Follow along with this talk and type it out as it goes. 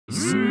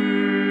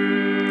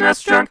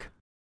SNESdrunk.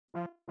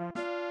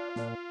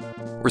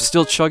 We're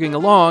still chugging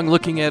along,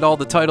 looking at all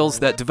the titles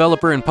that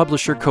developer and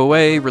publisher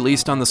Koei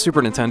released on the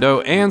Super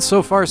Nintendo, and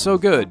so far so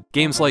good.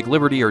 Games like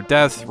Liberty or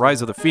Death,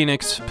 Rise of the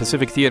Phoenix,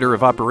 Pacific Theater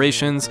of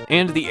Operations,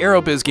 and the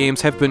Aerobiz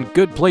games have been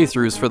good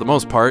playthroughs for the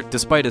most part,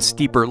 despite a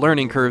steeper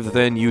learning curve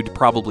than you'd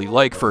probably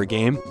like for a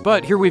game.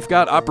 But here we've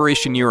got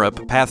Operation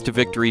Europe, Path to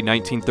Victory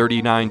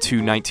 1939 to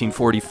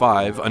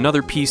 1945,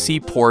 another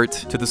PC port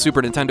to the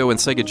Super Nintendo and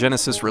Sega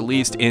Genesis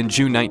released in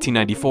June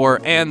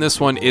 1994, and this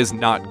one is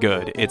not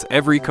good. It's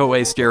every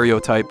Koei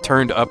stereotype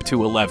turned up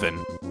to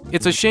 11.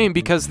 It's a shame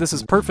because this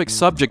is perfect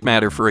subject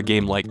matter for a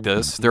game like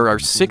this. There are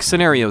 6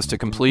 scenarios to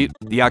complete: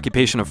 the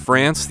occupation of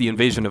France, the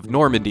invasion of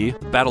Normandy,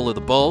 Battle of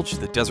the Bulge,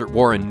 the Desert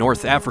War in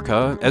North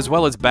Africa, as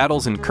well as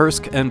battles in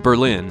Kursk and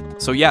Berlin.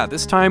 So yeah,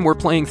 this time we're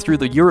playing through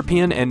the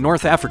European and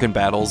North African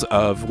battles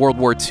of World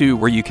War II,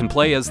 where you can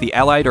play as the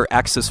Allied or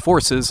Axis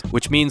forces,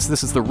 which means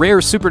this is the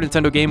rare Super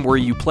Nintendo game where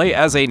you play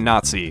as a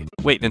Nazi.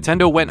 Wait,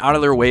 Nintendo went out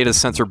of their way to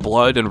censor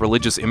blood and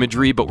religious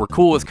imagery, but were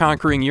cool with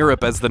conquering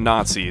Europe as the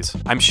Nazis.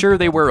 I'm sure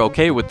they were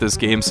okay with this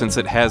game since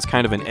it has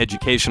kind of an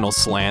educational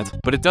slant,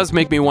 but it does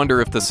make me wonder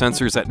if the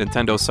censors at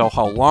Nintendo saw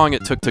how long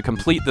it took to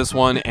complete this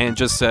one and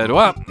just said,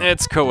 well,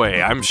 it's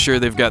Koei, I'm sure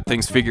they've got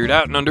things figured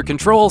out and under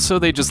control, so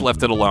they just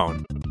left it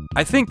alone.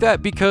 I think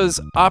that because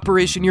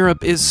Operation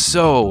Europe is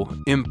so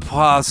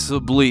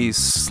impossibly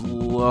slow.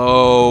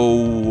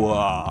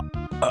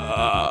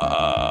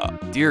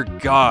 Dear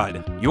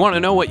God. You want to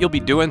know what you'll be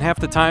doing half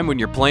the time when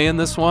you're playing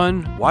this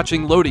one?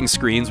 Watching loading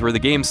screens where the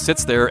game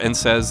sits there and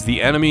says,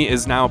 the enemy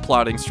is now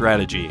plotting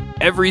strategy.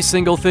 Every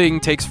single thing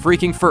takes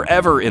freaking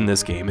forever in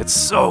this game. It's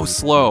so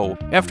slow.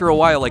 After a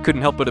while, I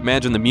couldn't help but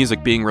imagine the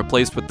music being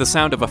replaced with the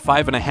sound of a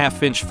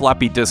 5.5-inch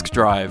floppy disk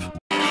drive.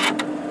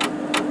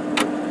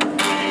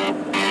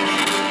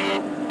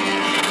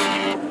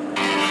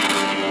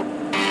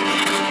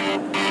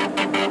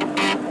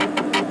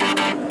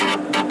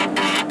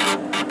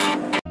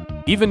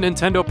 Even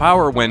Nintendo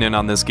Power went in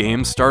on this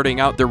game, starting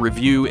out their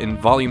review in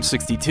Volume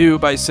 62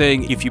 by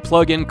saying, if you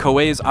plug in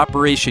Koei's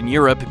Operation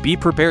Europe, be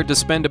prepared to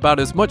spend about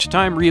as much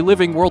time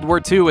reliving World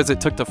War II as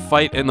it took to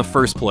fight in the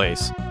first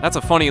place. That's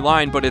a funny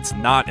line, but it's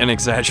not an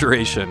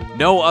exaggeration.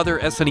 No other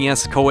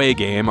SNES Koei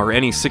game, or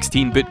any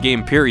 16-bit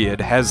game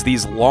period, has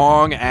these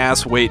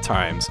long-ass wait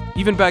times.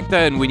 Even back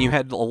then, when you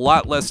had a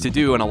lot less to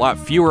do and a lot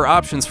fewer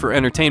options for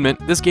entertainment,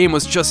 this game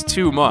was just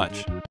too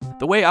much.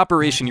 The way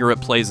Operation Europe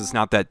plays is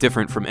not that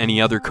different from any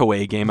other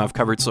Koei game I've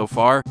covered so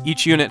far.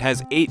 Each unit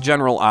has 8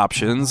 general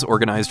options,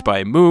 organized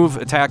by move,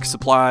 attack,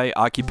 supply,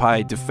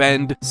 occupy,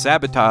 defend,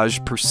 sabotage,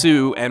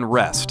 pursue, and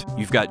rest.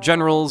 You've got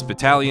generals,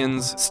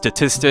 battalions,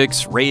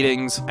 statistics,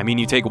 ratings. I mean,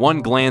 you take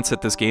one glance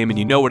at this game and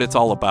you know what it's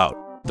all about.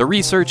 The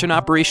research in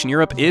Operation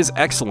Europe is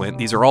excellent.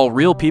 These are all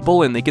real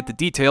people and they get the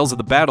details of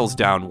the battles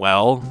down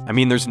well. I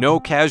mean, there's no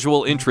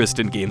casual interest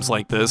in games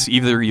like this.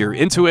 Either you're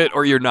into it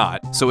or you're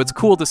not. So it's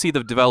cool to see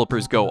the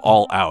developers go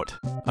all out.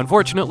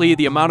 Unfortunately,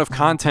 the amount of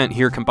content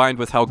here combined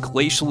with how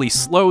glacially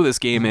slow this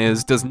game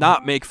is does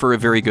not make for a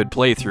very good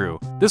playthrough.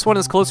 This one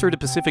is closer to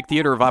Pacific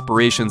Theater of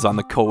Operations on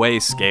the Koei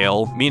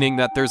scale, meaning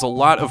that there's a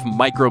lot of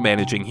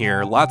micromanaging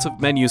here, lots of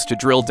menus to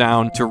drill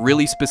down to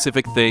really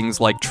specific things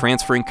like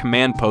transferring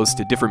command posts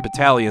to different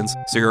battalions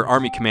so your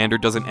army commander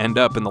doesn't end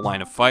up in the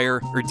line of fire,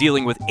 or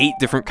dealing with 8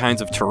 different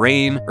kinds of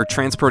terrain, or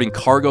transporting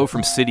cargo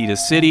from city to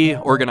city,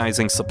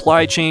 organizing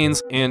supply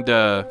chains, and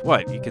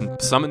what, you can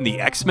summon the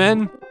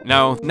X-Men?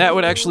 No, that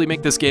would actually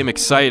make this game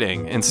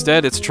exciting.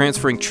 Instead, it's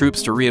transferring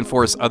troops to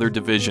reinforce other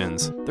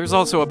divisions. There's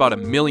also about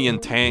 1 million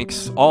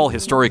tanks, all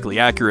historically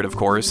accurate of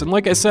course, and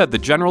like I said, the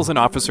generals and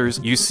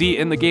officers you see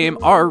in the game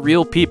are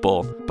real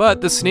people. But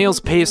the snail's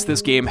pace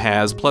this game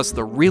has, plus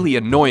the really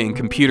annoying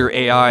computer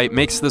AI,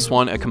 makes this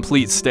one a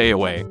complete stay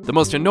away. The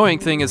most annoying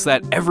thing is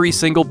that every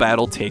single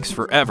battle takes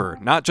forever,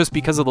 not just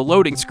because of the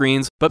loading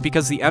screens, but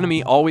because the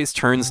enemy always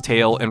turns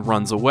tail and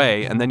runs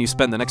away, and then you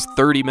spend the next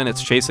 30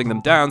 minutes chasing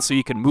them down so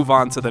you can move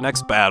on to the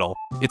next battle.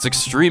 It's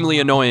extremely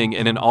annoying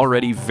in an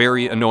already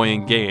very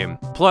annoying game.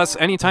 Plus,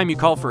 anytime you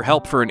call for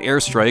help for an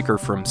airstrike or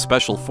from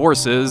special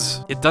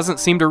forces, it doesn't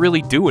seem to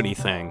really do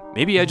anything.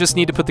 Maybe I just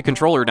need to put the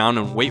controller down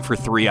and wait for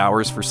 3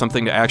 hours for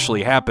something to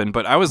actually happen,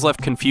 but I was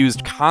left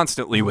confused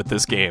constantly with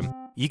this game.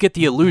 You get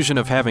the illusion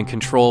of having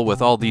control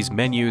with all these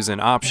menus and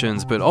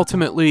options, but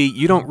ultimately,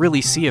 you don't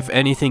really see if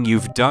anything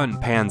you've done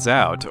pans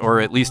out, or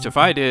at least if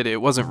I did,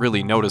 it wasn't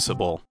really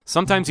noticeable.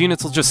 Sometimes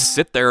units will just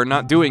sit there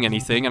not doing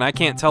anything, and I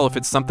can't tell if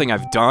it's something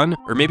I've done,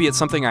 or maybe it's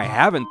something I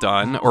haven't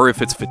done, or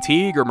if it's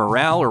fatigue or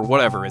morale or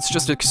whatever. It's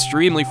just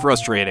extremely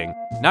frustrating.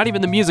 Not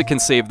even the music can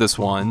save this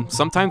one.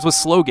 Sometimes with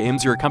slow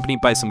games, you're accompanied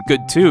by some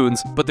good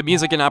tunes, but the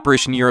music in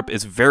Operation Europe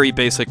is very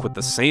basic with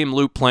the same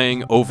loop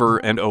playing over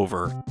and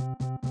over.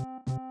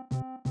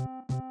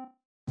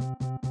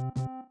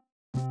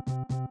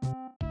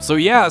 So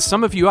yeah,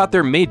 some of you out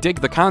there may dig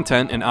the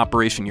content in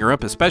Operation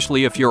Europe,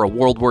 especially if you're a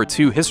World War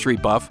II history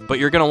buff, but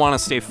you're gonna want to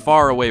stay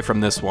far away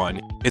from this one.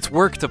 It's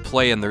work to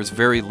play and there's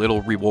very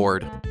little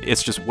reward.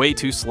 It's just way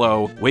too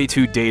slow, way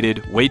too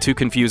dated, way too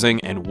confusing,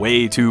 and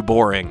way too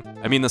boring.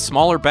 I mean, the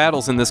smaller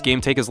battles in this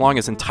game take as long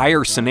as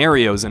entire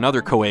scenarios in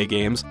other Koei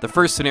games. The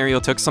first scenario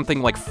took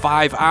something like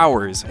 5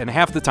 hours, and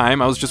half the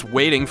time I was just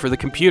waiting for the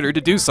computer to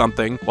do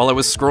something while I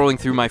was scrolling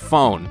through my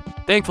phone.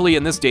 Thankfully,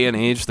 in this day and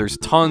age, there's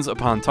tons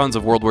upon tons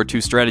of World War II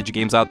strategy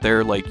games out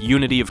there, like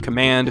Unity of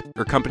Command,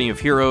 or Company of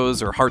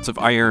Heroes, or Hearts of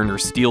Iron, or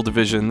Steel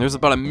Division. There's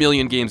about a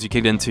million games you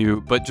can get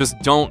into, but just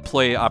don't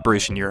play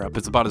Operation Europe.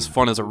 It's about as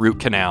fun as a root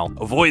canal.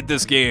 Avoid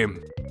this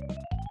game.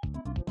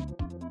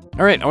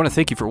 Alright, I want to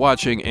thank you for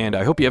watching, and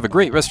I hope you have a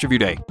great rest of your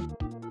day.